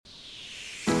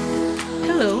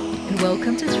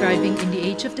Welcome to Thriving in the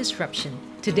Age of Disruption.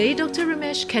 Today, Dr.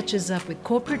 Ramesh catches up with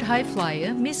corporate high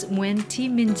flyer Miss Nguyen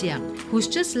Minh Giang, who's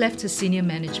just left her senior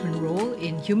management role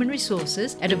in human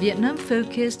resources at a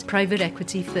Vietnam-focused private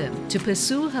equity firm to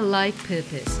pursue her life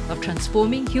purpose of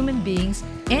transforming human beings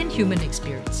and human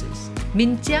experiences.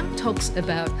 Minh Giang talks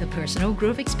about her personal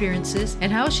growth experiences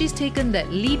and how she's taken that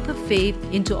leap of faith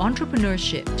into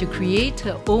entrepreneurship to create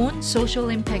her own social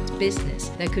impact business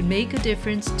that could make a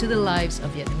difference to the lives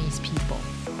of Vietnamese people.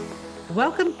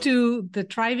 Welcome to the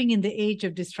Thriving in the Age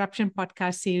of Disruption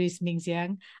podcast series, Minh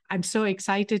Giang. I'm so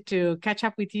excited to catch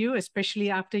up with you, especially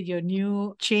after your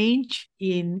new change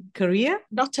in career.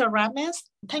 Dr. Ramesh,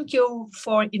 thank you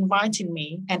for inviting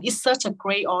me, and it's such a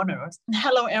great honor.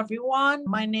 Hello, everyone.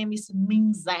 My name is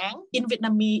Minh Giang. In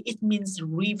Vietnamese, it means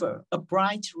river, a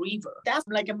bright river. That's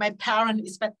like my parent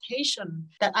expectation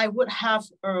that I would have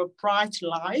a bright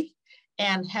life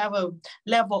and have a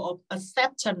level of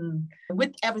acceptance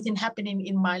with everything happening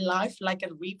in my life like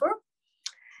a river.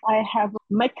 I have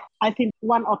made, I think,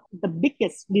 one of the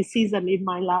biggest decisions in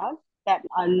my life that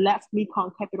I left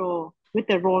Mekong Capital with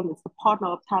the role as a partner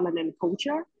of talent and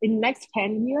culture. In the next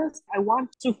 10 years, I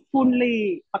want to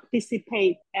fully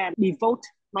participate and devote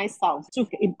myself to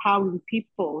empowering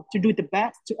people to do the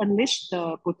best, to unleash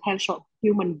the potential of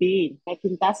human being. I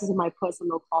think that is my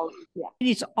personal calling. Yeah.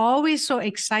 It's always so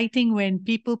exciting when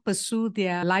people pursue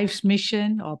their life's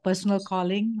mission or personal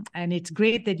calling. And it's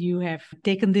great that you have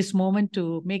taken this moment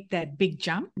to make that big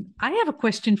jump. I have a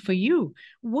question for you.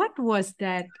 What was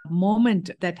that moment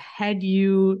that had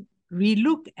you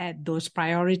relook at those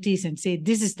priorities and say,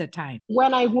 this is the time?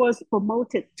 When I was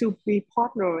promoted to be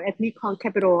partner at Mekong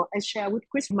Capital, I shared with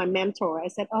Chris, my mentor. I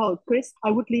said, Chris,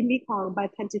 I would leave Mekong by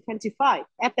 2025.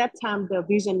 At that time, the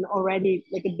vision already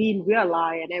being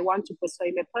realized, and I want to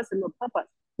pursue my personal purpose.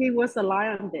 He was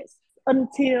aligned on this.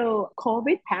 Until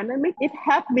COVID pandemic, it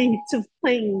helped me to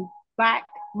think back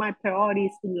my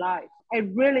priorities in life. I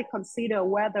really consider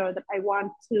whether that I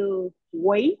want to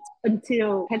wait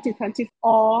until 2020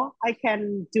 or I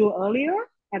can do earlier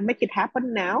and make it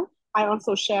happen now. I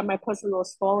also share my personal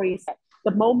stories.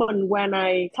 The moment when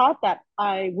I thought that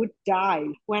I would die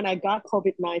when I got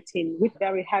COVID-19 with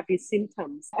very heavy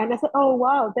symptoms. And I said, oh,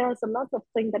 wow, there's a lot of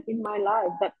things that in my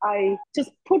life that I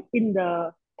just put in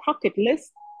the pocket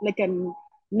list,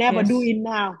 never do it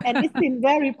now. And it's been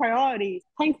very priority.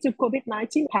 Thanks to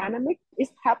COVID-19 pandemic,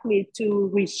 it's helped me to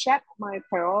reset my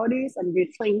priorities and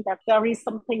rethink that there is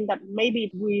something that maybe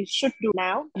we should do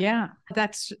now. Yeah,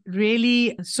 that's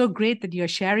really so great that you're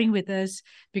sharing with us,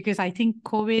 because I think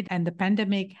COVID and the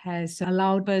pandemic has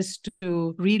allowed us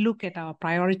to relook at our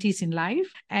priorities in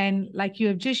life. And like you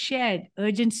have just shared,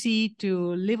 urgency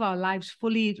to live our lives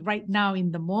fully right now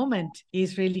in the moment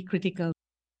is really critical.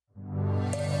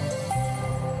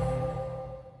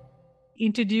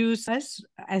 Introduce us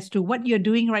as to what you're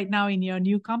doing right now in your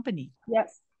new company.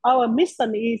 Yes, our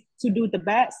mission is to do the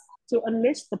best, to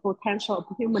unleash the potential of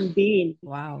human being.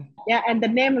 Wow. Yeah, and the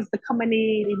name of the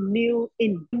company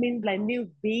means like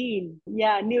new being.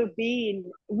 Yeah, new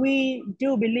being. We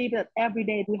do believe that every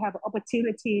day we have an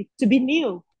opportunity to be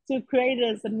new, to create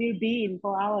us a new being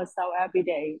for ourselves every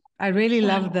day. I really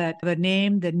love that, the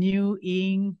name, the new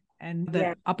being, and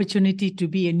the opportunity to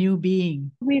be a new being.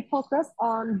 We focus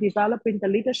on developing the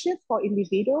leadership for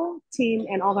individual, team,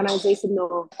 and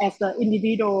organizational. As the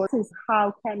individual,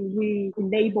 how can we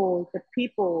enable the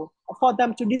people for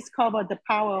them to discover the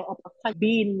power of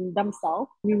being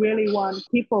themselves? We really want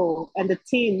people and the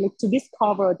team to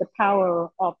discover the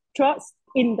power of trust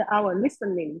in our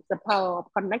listening, the power of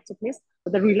connectedness,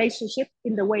 the relationship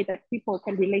in the way that people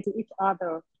can relate to each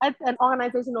other. At an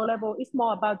organizational level, it's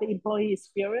more about the employee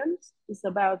experience. It's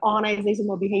about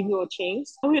organizational behavioral change.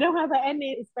 We don't have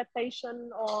any expectation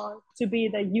or to be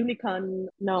the unicorn.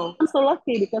 No. I'm so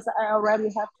lucky because I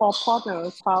already have 4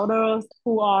 partners, founders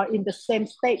who are in the same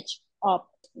stage of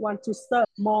want to serve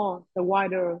more the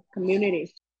wider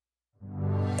community.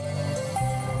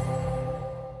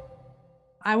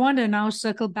 I want to now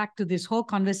circle back to this whole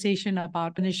conversation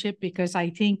about ownership, because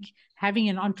I think having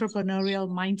an entrepreneurial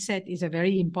mindset is a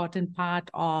very important part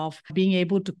of being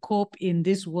able to cope in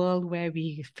this world where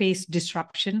we face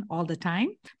disruption all the time.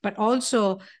 But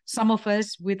also, some of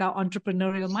us with our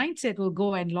entrepreneurial mindset will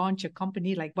go and launch a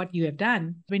company like what you have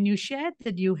done. When you shared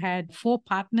that you had 4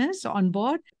 partners on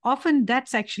board, often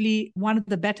that's actually one of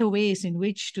the better ways in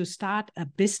which to start a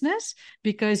business,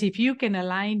 because if you can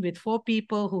align with 4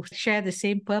 people who share the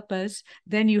same purpose,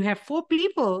 then you have 4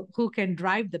 people who can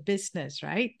drive the business,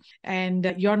 right?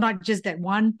 And you're not just that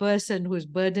one person who's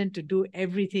burdened to do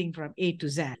everything from A to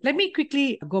Z. Let me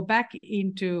quickly go back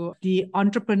into the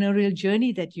entrepreneurial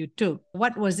journey that you took.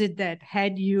 What was it that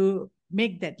had you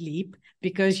make that leap?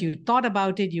 Because you thought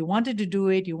about it, you wanted to do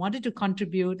it, you wanted to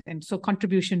contribute, and so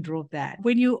contribution drove that.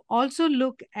 When you also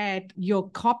look at your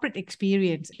corporate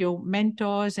experience, your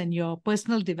mentors and your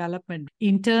personal development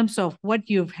in terms of what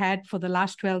you've had for the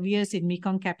last 12 years in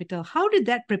Mekong Capital, how did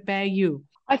that prepare you?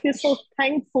 I feel so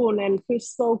thankful and feel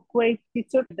so grateful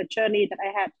to the journey that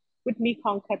I had with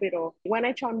Mekong Capital. When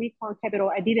I joined Mekong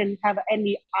Capital, I didn't have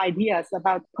any ideas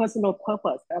about personal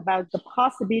purpose, about the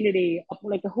possibility of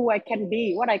like who I can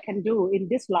be, what I can do in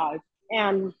this life.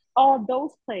 And all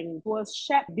those things were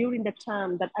shaped during the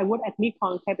time that I worked at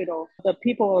Mekong Capital. The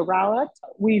people around it,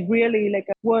 we really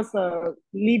was a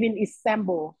living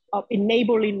example of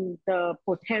enabling the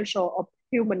potential of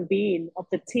human being, of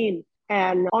the team,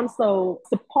 and also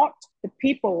support the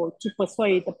people to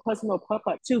persuade the personal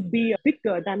purpose to be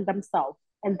bigger than themselves.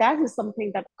 And that is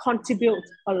something that contributes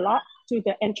a lot to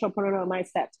the entrepreneurial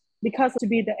mindset. Because to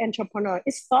be the entrepreneur,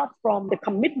 it starts from the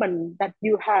commitment that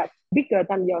you have bigger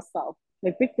than yourself,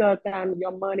 like bigger than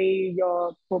your money,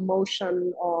 your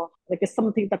promotion, or like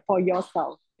something that for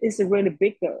yourself is really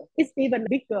bigger. It's even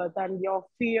bigger than your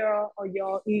fear or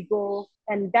your ego.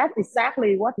 And that's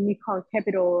exactly what Mekong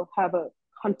Capital have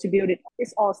contributed.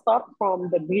 It's all start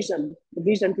from the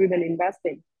vision-driven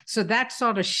investing. So that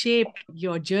sort of shaped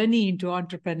your journey into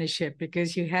entrepreneurship,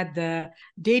 because you had the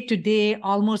day-to-day,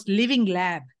 almost living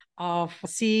lab of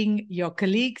seeing your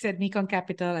colleagues at Mekong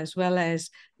Capital, as well as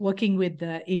working with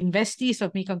the investees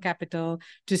of Mekong Capital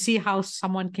to see how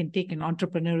someone can take an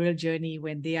entrepreneurial journey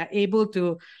when they are able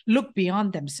to look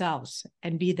beyond themselves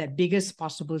and be their biggest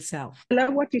possible self. I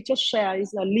love what you just shared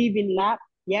is a living lab.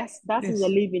 Yes, that is a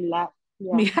living lab.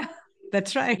 Yeah,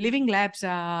 that's right. Living labs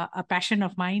are a passion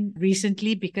of mine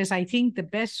recently, because I think the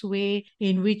best way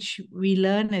in which we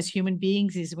learn as human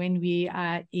beings is when we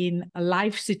are in a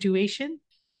life situation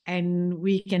and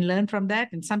we can learn from that.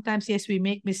 And sometimes, yes, we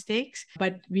make mistakes,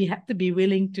 but we have to be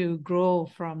willing to grow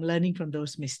from learning from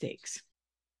those mistakes.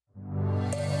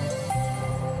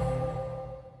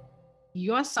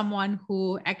 You're someone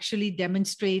who actually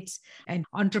demonstrates an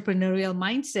entrepreneurial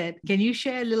mindset. Can you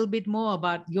share a little bit more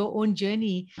about your own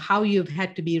journey, how you've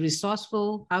had to be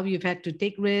resourceful, how you've had to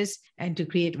take risks and to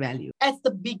create value? At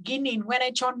the beginning, when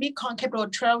I joined Mekong Capital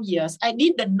 12 years, I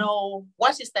didn't know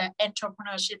what is the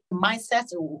entrepreneurship mindset,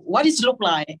 what it look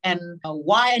like, and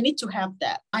why I need to have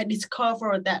that. I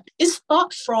discovered that it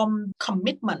starts from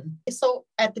commitment. So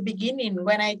at the beginning,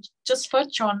 when I just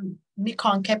first joined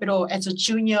Mekong Capital as a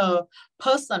junior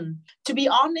person, to be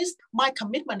honest, my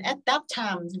commitment at that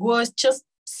time was just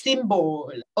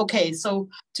simple. Okay, so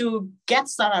to get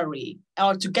salary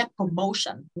or to get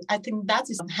promotion, I think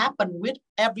that is happen with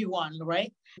everyone,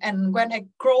 right? And when I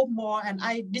grow more and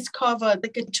I discover they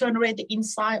can generate the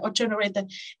insight or generate the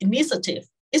initiative,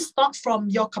 it starts from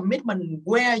your commitment,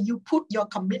 where you put your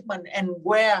commitment and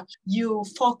where you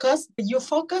focus. You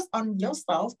focus on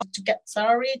yourself to get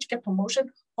salary, to get promotion,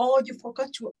 or you focus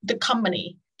to the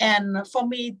company. And for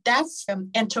me, that's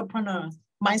entrepreneur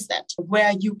mindset,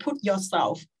 where you put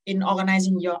yourself in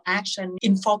organizing your action,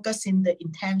 in focusing the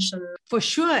intention. For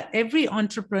sure, every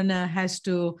entrepreneur has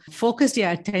to focus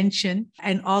their attention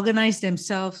and organize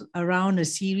themselves around a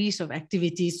series of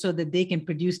activities so that they can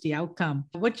produce the outcome.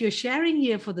 What you're sharing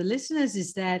here for the listeners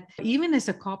is that even as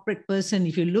a corporate person,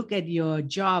 if you look at your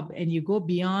job and you go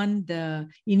beyond the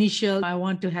initial, I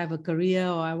want to have a career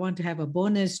or I want to have a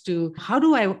bonus, to how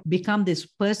do I become this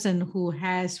person who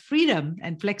has freedom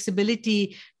and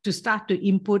flexibility to start to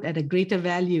input at a greater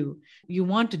value. You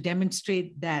want to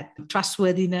demonstrate that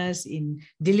trustworthiness in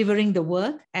delivering the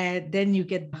work, and then you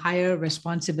get higher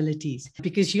responsibilities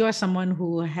because you are someone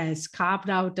who has carved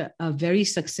out a very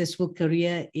successful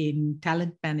career in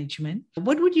talent management.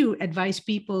 What would you advise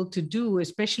people to do,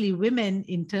 especially women,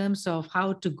 in terms of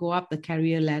how to go up the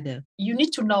career ladder? You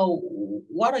need to know,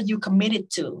 what are you committed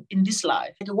to in this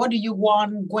life? What do you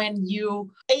want when you're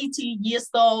 80 years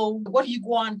old? What do you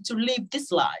want to live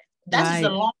this life? That is a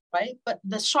long, right? But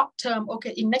the short term,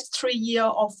 okay, in next 3 years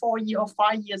or 4 years or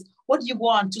 5 years, what do you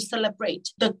want to celebrate?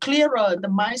 The clearer the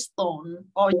milestone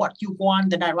or what you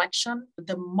want, the direction,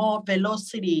 the more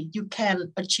velocity you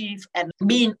can achieve and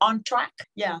being on track.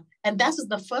 Yeah. And that is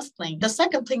the first thing. The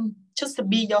second thing, just to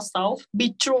be yourself,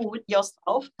 be true with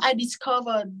yourself. I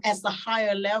discovered as a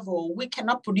higher level, we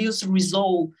cannot produce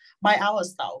result by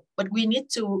ourselves, but we need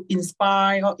to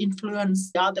inspire or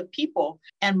influence the other people.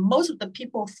 And most of the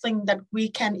people think that we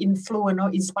can influence or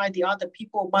inspire the other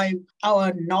people by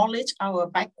our knowledge, our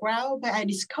background. But I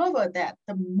discovered that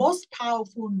the most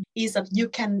powerful is that you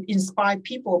can inspire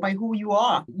people by who you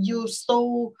are. You're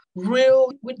so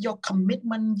real with your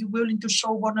commitment. You're willing to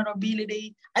show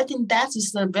vulnerability. I think that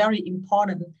is very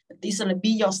important. Is to be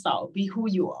yourself, be who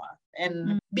you are,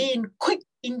 and being quick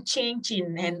in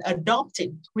changing and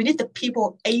adopting. We need the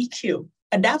people AQ,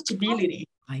 adaptability.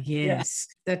 Yes,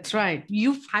 that's right.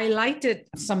 You've highlighted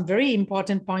some very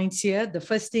important points here. The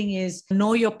first thing is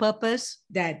know your purpose,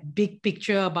 that big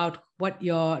picture about what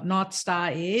your North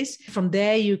Star is. From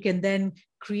there, you can then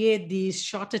create these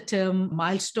shorter term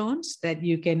milestones that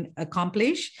you can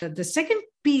accomplish. The second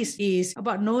piece is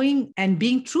about knowing and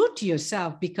being true to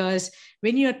yourself, because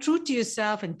when you're true to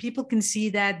yourself and people can see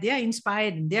that, they're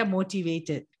inspired and they're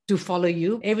motivated to follow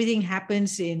you. Everything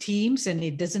happens in teams and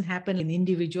it doesn't happen in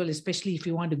individual, especially if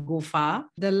you want to go far.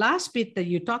 The last bit that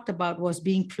you talked about was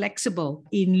being flexible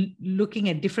in looking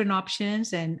at different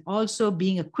options and also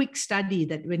being a quick study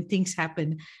that when things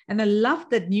happen. And I love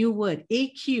that new word,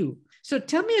 AQ. So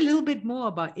tell me a little bit more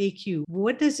about AQ.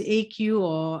 What does AQ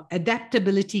or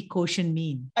adaptability quotient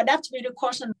mean? Adaptability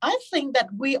quotient, I think that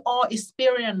we all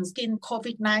experience in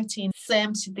COVID-19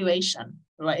 same situation,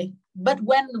 right? But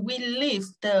when we leave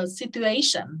the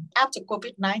situation after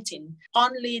COVID-19,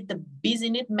 only the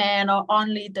businessman or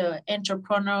only the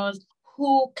entrepreneurs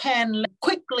who can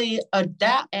quickly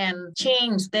adapt and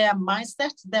change their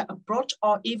mindset, their approach,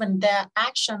 or even their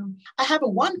action. I have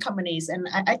one company and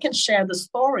I can share the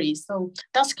story. So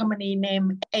that's a company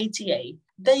named ATA.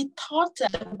 They thought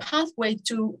that the pathway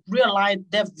to realize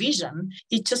their vision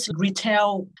is just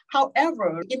retail.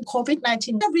 However, in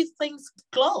COVID-19, everything's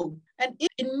closed. And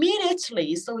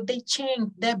immediately, so they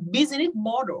changed their business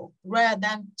model rather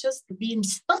than just being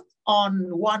stuck on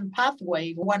one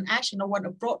pathway, one action, or one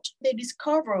approach. They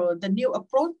discover the new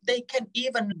approach. They can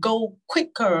even go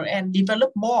quicker and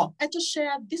develop more. I just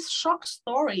shared this short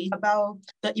story about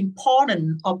the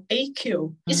importance of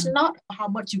AQ. It's not how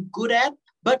much you're good at,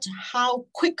 but how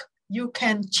quick you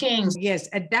can change. Yes,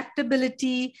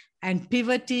 adaptability and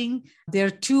pivoting,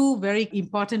 they're two very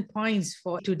important points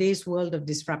for today's world of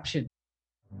disruption.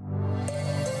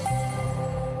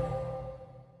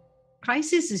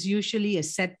 Crisis is usually a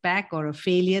setback or a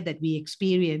failure that we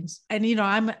experience. And,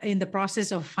 I'm in the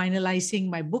process of finalizing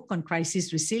my book on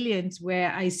crisis resilience,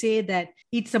 where I say that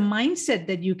it's a mindset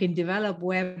that you can develop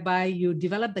whereby you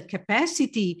develop the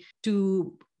capacity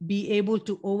to be able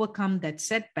to overcome that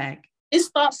setback. It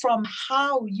starts from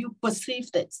how you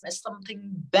perceive it as something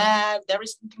bad, there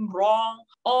is something wrong,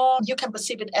 or you can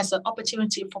perceive it as an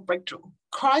opportunity for breakthrough.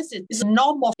 Crisis is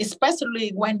normal,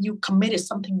 especially when you committed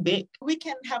something big. We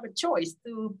can have a choice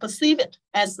to perceive it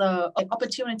as an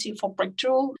opportunity for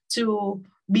breakthrough, to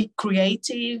be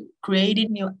creative,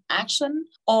 creating new action,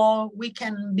 or we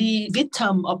can be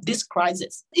victim of this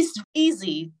crisis. It's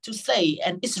easy to say,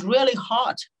 and it's really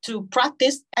hard to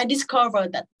practice. I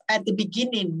discovered that at the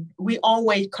beginning, we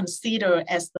always consider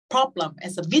as the problem,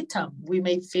 as a victim. We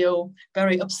may feel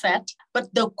very upset,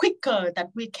 but the quicker that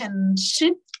we can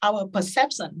shift our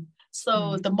perception,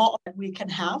 so the more that we can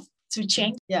have to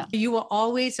change. Yeah. You were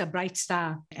always a bright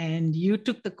star and you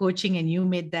took the coaching and you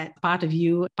made that part of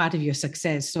you, part of your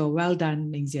success. So well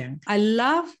done, Minh Giang. I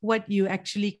love what you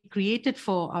actually created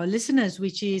for our listeners,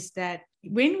 which is that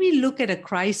when we look at a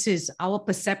crisis, our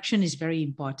perception is very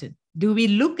important. Do we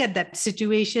look at that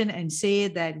situation and say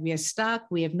that we are stuck,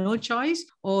 we have no choice?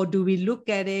 Or do we look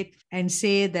at it and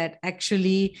say that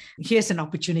actually, here's an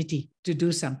opportunity to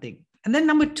do something? And then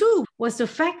number two was the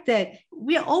fact that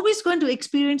we are always going to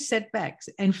experience setbacks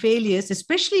and failures,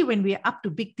 especially when we are up to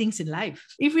big things in life.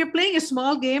 If we're playing a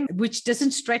small game which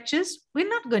doesn't stretch us, we're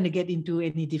not going to get into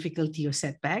any difficulty or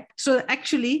setback. So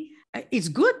actually, it's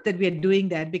good that we are doing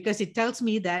that because it tells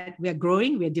me that we are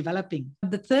growing, we are developing.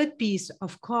 The third piece,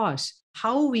 of course,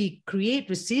 how we create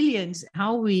resilience,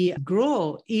 how we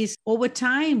grow is over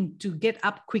time to get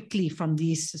up quickly from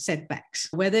these setbacks,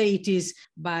 whether it is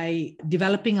by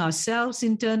developing ourselves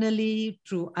internally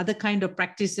through other kind of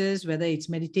practices, whether it's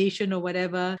meditation or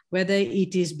whatever, whether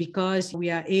it is because we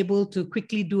are able to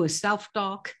quickly do a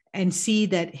self-talk and see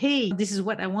that, hey, this is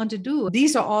what I want to do.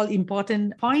 These are all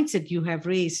important points that you have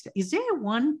raised. Is there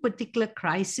one particular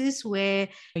crisis where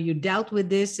you dealt with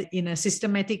this in a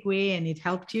systematic way and it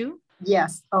helped you?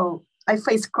 Yes. Oh, I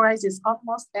face crisis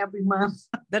almost every month.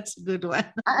 That's a good one.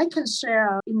 I can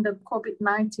share in the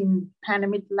COVID-19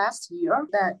 pandemic last year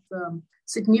that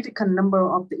significant number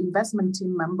of the investment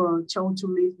team members chose to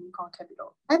leave Mekong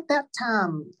Capital. At that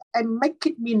time, I make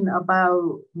it mean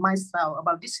about myself,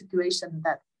 about this situation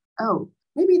that,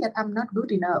 maybe that I'm not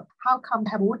good enough. How come I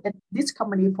have worked at this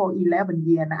company for 11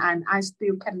 years and I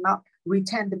still cannot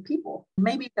retain the people?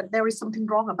 Maybe that there is something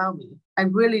wrong about me. I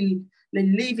really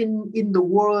living in the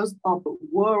world of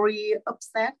worry,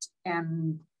 upset,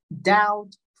 and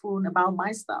doubtful about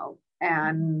myself.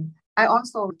 And I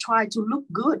also try to look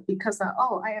good because,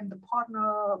 I am the partner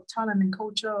of talent and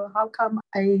culture. How come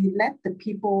I let the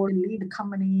people lead the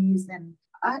companies? And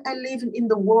I live in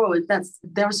the world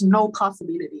there's no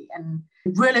possibility, and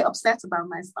really upset about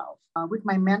myself. With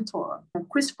my mentor,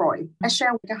 Chris Freud, I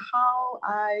share how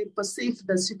I perceive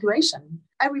the situation.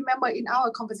 I remember in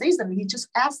our conversation, he just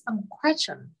asked some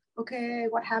question. Okay,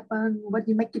 what happened? What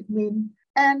do you make it mean?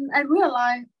 And I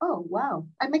realized, oh, wow,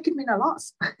 I make it mean a lot.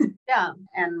 Yeah.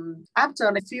 And after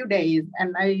a few days,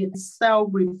 and I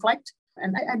self-reflect,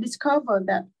 and I discovered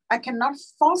that I cannot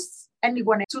force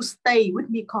anyone to stay with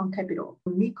Mekong Capital.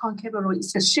 Mekong Capital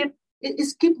is a ship. It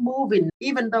keep moving,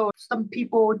 even though some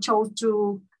people chose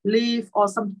to leave or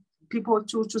some people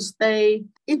choose to stay.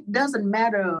 It doesn't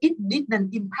matter. It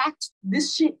didn't impact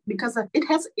this ship because it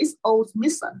has its own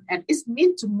mission and it's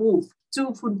meant to move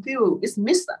to fulfill its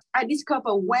mission. I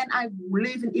discovered when I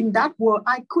live in that world,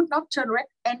 I could not generate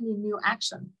any new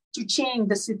action to change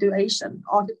the situation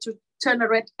or to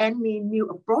generate any new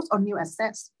approach or new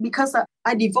assets because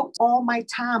I devote all my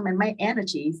time and my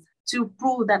energies to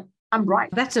prove that I'm right.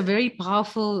 That's a very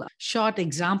powerful short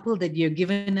example that you're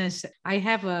given us. I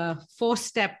have a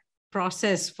 4-step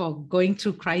process for going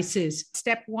through crisis.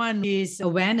 Step 1 is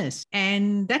awareness.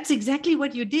 And that's exactly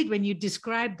what you did when you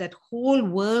described that whole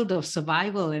world of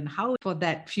survival and how for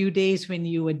that few days when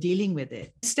you were dealing with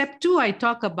it. Step 2, I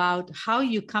talk about how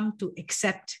you come to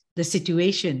accept the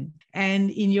situation. And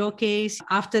in your case,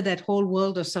 after that whole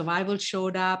world of survival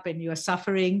showed up and you're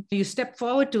suffering, you step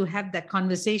forward to have that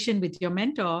conversation with your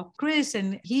mentor, Chris,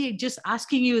 and he just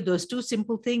asking you those 2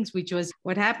 simple things, which was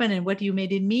what happened and what you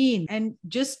made it mean. And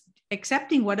just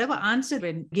accepting whatever answer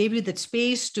and gave you that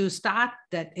space to start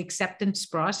that acceptance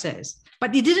process.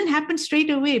 But it didn't happen straight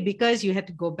away because you had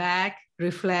to go back,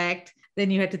 reflect, then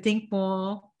you had to think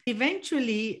more.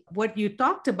 Eventually, what you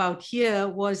talked about here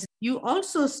was you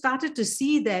also started to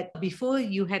see that before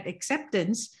you had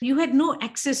acceptance, you had no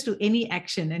access to any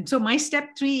action. And so my step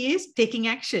 3 is taking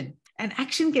action. And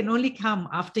action can only come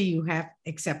after you have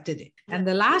accepted it. And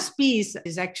the last piece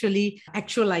is actually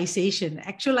actualization.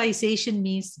 Actualization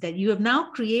means that you have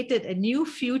now created a new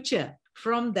future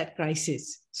from that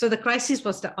crisis. So the crisis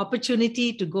was the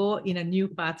opportunity to go in a new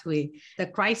pathway. The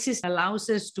crisis allows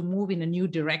us to move in a new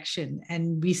direction,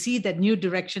 and we see that new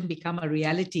direction become a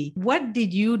reality. What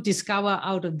did you discover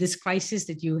out of this crisis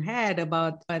that you had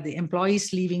about the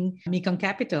employees leaving Mekong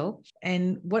Capital?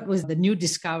 And what was the new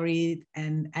discovery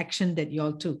and action that you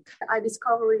all took? I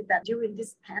discovered that during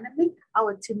this pandemic,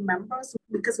 our team members,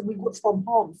 because we work from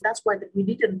home, that's why we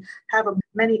didn't have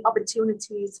many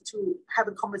opportunities to have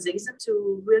a conversation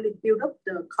to really build up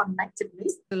the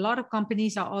connectiveness. A lot of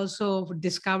companies are also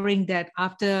discovering that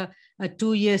after a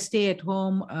 2-year stay at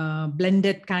home,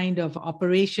 blended kind of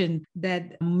operation,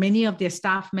 that many of their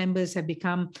staff members have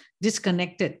become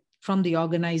disconnected from the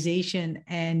organization,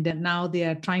 and now they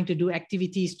are trying to do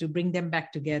activities to bring them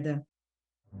back together.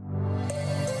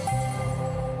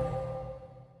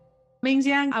 Minh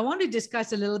Giang, I want to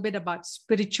discuss a little bit about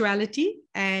spirituality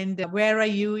and where are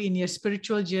you in your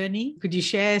spiritual journey? Could you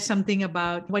share something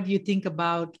about what you think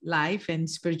about life and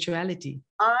spirituality?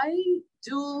 I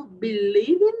do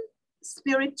believe in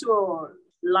spiritual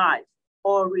life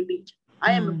or religion.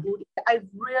 I am a Buddhist. I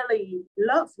really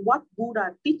love what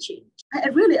Buddha teaching. I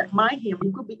really admire him.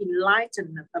 You could be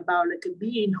enlightened about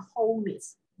being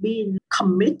wholeness, being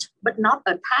committed, but not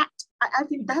attacked. I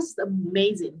think that's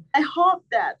amazing. I hope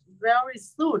that very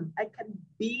soon I can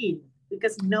be,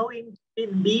 because knowing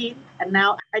in being, and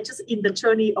now I just in the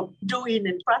journey of doing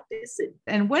and practicing.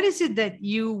 And what is it that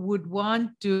you would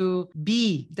want to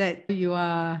be that you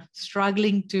are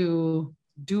struggling to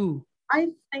do? I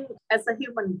think as a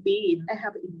human being, I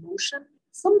have emotion.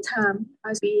 Sometimes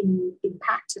I've been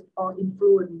impacted or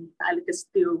influenced. I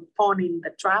still fall in the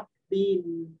trap,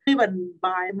 being driven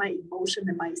by my emotion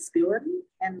and my experience,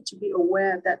 and to be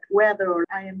aware that whether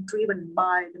I am driven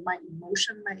by my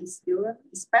emotion, my experience,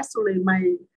 especially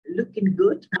my looking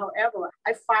good. However,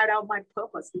 I find out my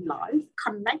purpose in life,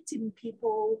 connecting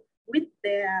people with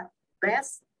their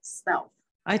best self.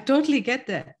 I totally get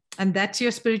that. And that's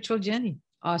your spiritual journey.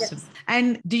 Awesome. Yes.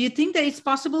 And do you think that it's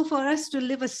possible for us to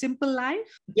live a simple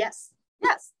life? Yes.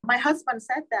 Yes. My husband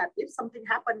said that if something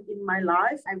happened in my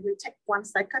life, I will take 1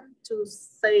 second to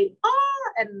say,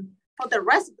 and for the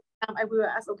rest of the time, I will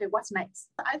ask, okay, what's next?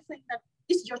 I think that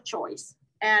it's your choice.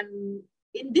 And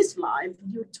in this life,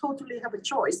 you totally have a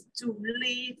choice to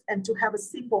live and to have a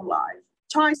simple life.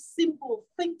 Try simple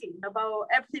thinking about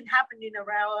everything happening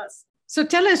around us. So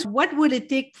tell us, what would it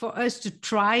take for us to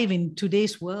thrive in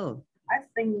today's world? I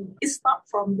think it starts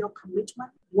from your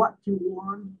commitment, what you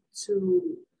want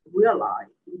to realize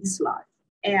in this life,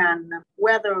 and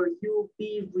whether you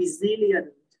be resilient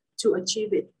to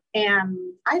achieve it. And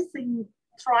I think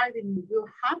thriving will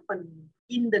happen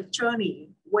in the journey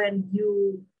when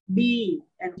you be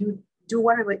and you do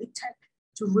whatever it takes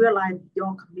to realize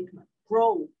your commitment,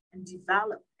 grow and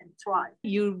develop and thrive.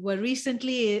 You were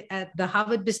recently at the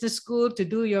Harvard Business School to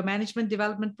do your management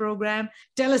development program.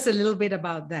 Tell us a little bit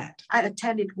about that. I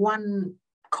attended one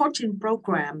coaching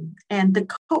program, and the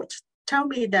coach told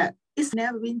me that it's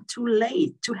never been too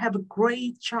late to have a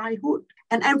great childhood.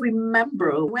 And I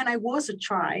remember when I was a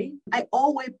child, I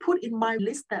always put in my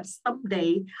list that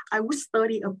someday I would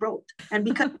study abroad. And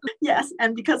because, yes,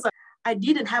 and because I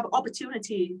didn't have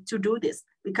opportunity to do this,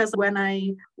 because when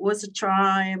I was a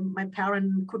child, my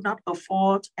parents could not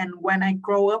afford. And when I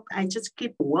grow up, I just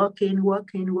keep working.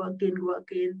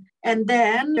 And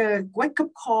then the wake-up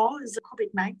call is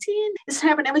COVID-19. It's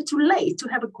never too late to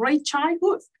have a great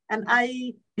childhood. And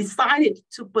I decided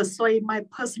to pursue my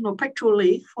personal pastoral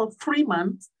leave for 3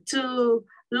 months to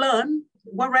learn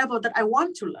whatever that I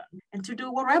want to learn and to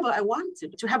do whatever I want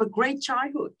to have a great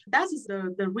childhood. That is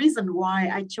the reason why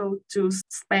I chose to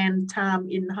spend time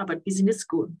in Harvard Business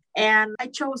School. And I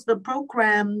chose the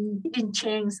program in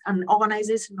change and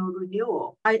organizational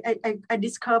renewal. I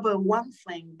discovered one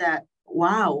thing that,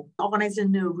 wow,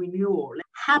 organizational renewal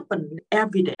happen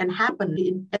every day and happen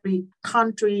in every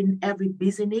country, in every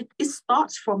business. It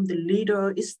starts from the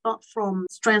leader. It starts from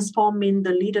transforming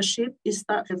the leadership. It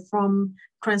starts from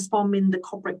transforming the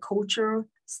corporate culture.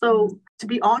 So to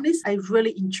be honest, I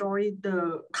really enjoyed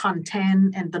the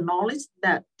content and the knowledge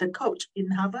that the coach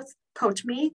in Harvard coached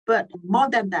me. But more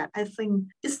than that, I think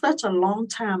it's such a long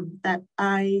time that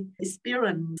I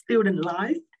experienced student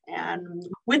life. And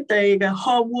with the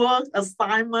homework,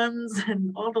 assignments,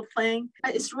 and all the things,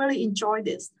 I just really enjoy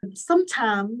this.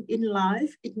 Sometimes in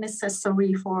life, it's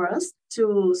necessary for us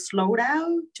to slow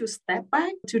down, to step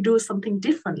back, to do something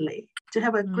differently, to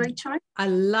have a great childhood. I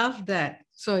love that.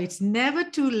 So it's never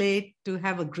too late to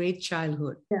have a great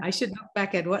childhood. Yeah. I should look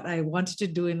back at what I wanted to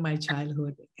do in my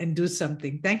childhood and do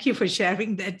something. Thank you for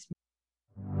sharing that.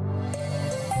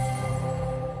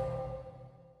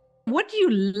 What do you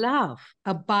love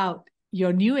about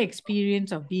your new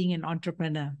experience of being an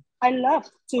entrepreneur? I love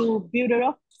to build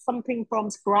up something from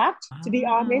scratch. To be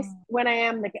honest, when I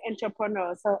am like an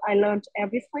entrepreneur, so I learned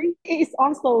everything. It's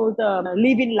also the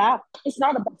living lab. It's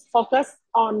not about focus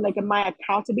on like my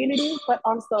accountability, but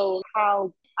also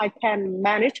how I can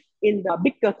manage in the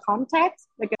bigger context,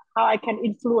 like how I can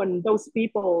influence those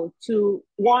people to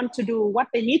want to do what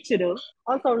they need to do.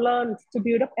 Also learn to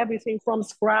build up everything from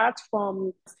scratch,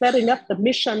 from setting up the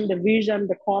mission, the vision,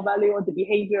 the core value, or the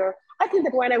behavior. I think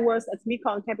that when I was at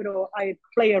Mekong Capital, I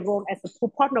play a role as a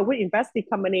co-partner with investing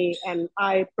company, and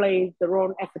I play the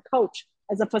role as a coach,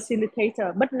 as a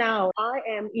facilitator. But now I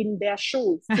am in their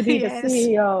shoes to be Yes. the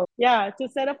CEO. Yeah, to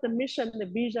set up the mission, the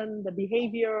vision, the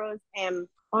behaviors, and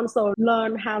also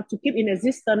learn how to keep in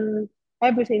existence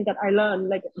everything that I learned,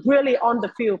 like really on the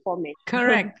field for me.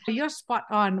 Correct. You're spot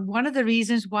on. One of the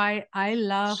reasons why I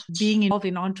love being involved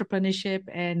in entrepreneurship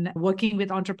and working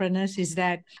with entrepreneurs is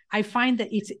that I find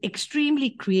that it's extremely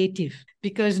creative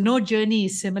because no journey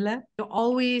is similar. You're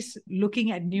always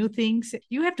looking at new things.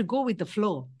 You have to go with the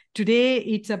flow. Today,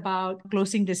 it's about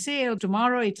closing the sale.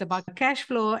 Tomorrow, it's about cash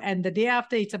flow. And the day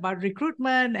after, it's about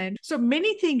recruitment. And so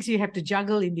many things you have to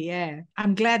juggle in the air.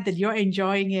 I'm glad that you're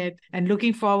enjoying it and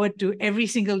looking forward to every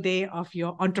single day of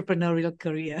your entrepreneurial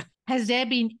career. Has there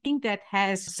been anything that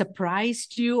has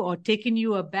surprised you or taken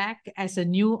you aback as a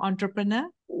new entrepreneur?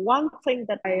 One thing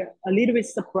that I a little bit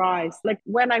surprised, like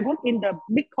when I work in the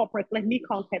big corporate like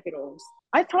Mekong Capitals,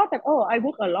 I thought that, I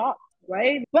work a lot,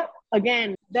 right? But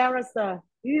again, there is a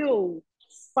huge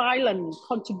silent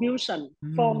contribution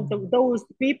from those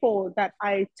people that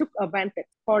I took advantage.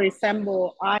 For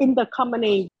example, in the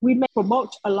company, we may promote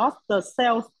a lot the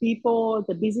sales people,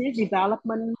 the business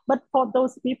development, but for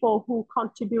those people who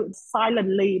contribute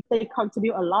silently, they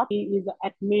contribute a lot. He is the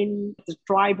admin, the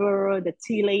driver, the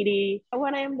tea lady.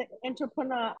 When I am the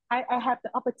entrepreneur, I have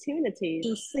the opportunity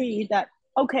to see that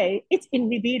Okay, each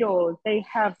individual, they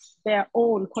have their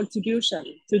own contribution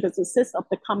to the success of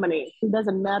the company. It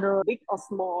doesn't matter big or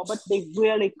small, but they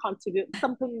really contribute.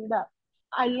 Something that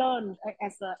I learned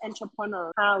as an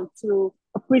entrepreneur, how to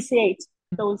appreciate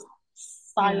those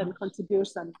silent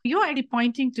contributions. You're actually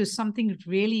pointing to something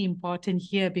really important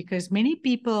here, because many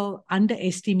people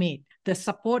underestimate the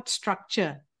support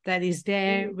structure that is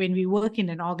there when we work in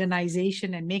an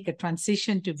organization and make a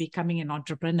transition to becoming an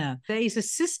entrepreneur. There is a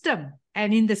system,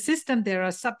 and in the system, there are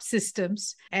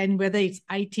subsystems. And whether it's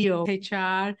IT or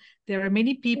HR, there are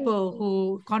many people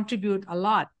who contribute a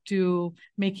lot to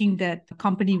making that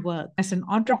company work. As an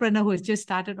entrepreneur who has just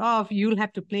started off, you'll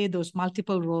have to play those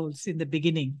multiple roles in the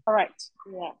beginning. Correct.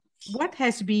 Yeah. What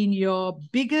has been your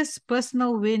biggest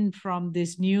personal win from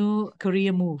this new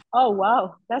career move? Oh,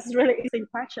 wow. That's really interesting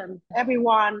question.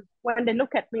 Everyone, when they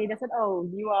look at me, they said, oh,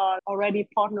 you are already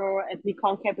partner at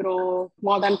Mekong Capital,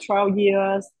 more than 12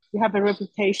 years. You have a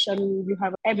reputation, you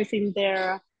have everything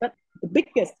there. But the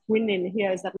biggest win in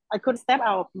here is that I could step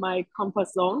out of my comfort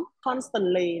zone,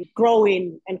 constantly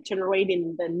growing and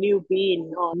generating the new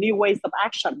being or new ways of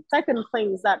action. Second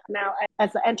thing is that now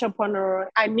as an entrepreneur,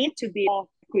 I need to be more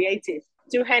creative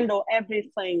to handle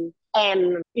everything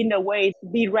and in a way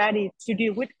be ready to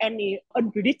deal with any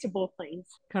unpredictable things.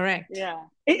 Correct. Yeah.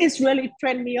 It is really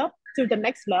trained me up to the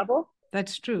next level.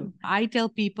 That's true. I tell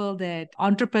people that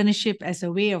entrepreneurship as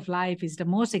a way of life is the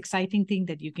most exciting thing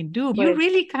that you can do. You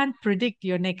really can't predict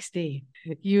your next day.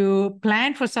 You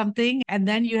plan for something and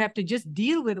then you have to just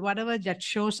deal with whatever that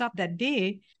shows up that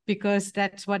day, because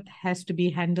that's what has to be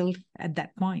handled at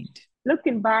that point.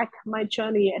 Looking back, my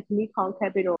journey at Mekong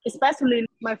Capital, especially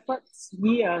my first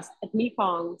years at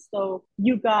Mekong, so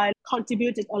you guys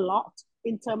contributed a lot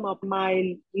in terms of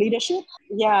my leadership.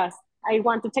 Yes, I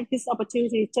want to take this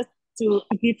opportunity just to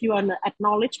give you an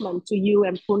acknowledgement to you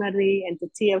and Punari and the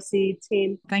TLC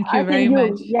team. Thank you very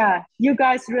much. Yeah, you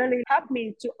guys really helped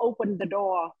me to open the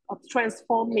door of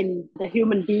transforming the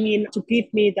human being, to give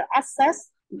me the access.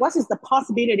 What is the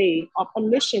possibility of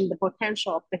unleashing the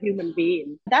potential of the human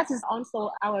being? That is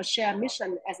also our shared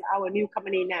mission as our new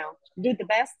company now. Do the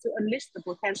best to unleash the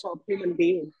potential of human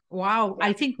being. Wow. Yeah.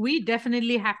 I think we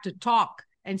definitely have to talk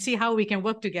and see how we can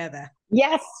work together.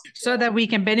 Yes. So that we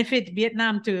can benefit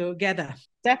Vietnam together.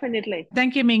 Definitely.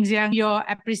 Thank you, Minh Giang. Your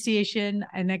appreciation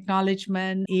and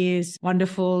acknowledgement is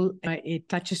wonderful. It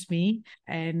touches me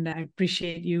and I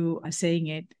appreciate you saying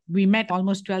it. We met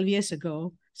almost 12 years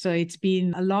ago. So it's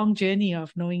been a long journey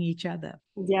of knowing each other.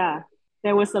 Yeah,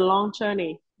 there was a long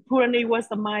journey. Purani was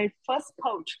my first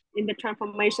coach in the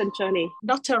transformation journey.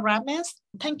 Dr. Ramesh,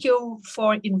 thank you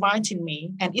for inviting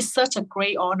me. And it's such a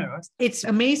great honor. It's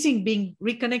amazing being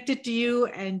reconnected to you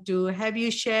and to have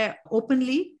you share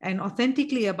openly and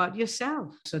authentically about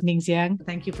yourself. So Minh Giang,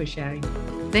 thank you for sharing.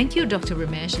 Thank you, Dr.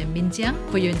 Ramesh and Minh Giang,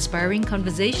 for your inspiring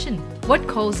conversation. What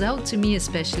calls out to me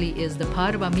especially is the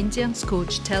part about Minh Giang's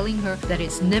coach telling her that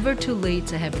it's never too late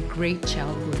to have a great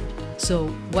childhood. So,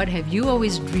 what have you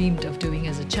always dreamed of doing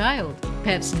as a child?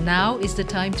 Perhaps now is the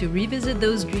time to revisit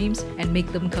those dreams and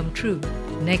make them come true.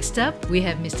 Next up, we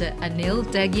have Mr. Anil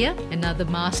Dagia, another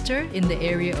master in the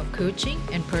area of coaching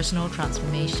and personal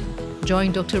transformation.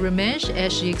 Join Dr. Ramesh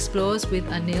as she explores with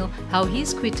Anil how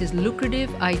he's quit his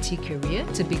lucrative IT career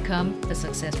to become a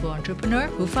successful entrepreneur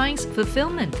who finds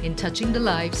fulfillment in touching the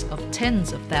lives of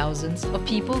tens of thousands of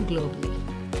people globally.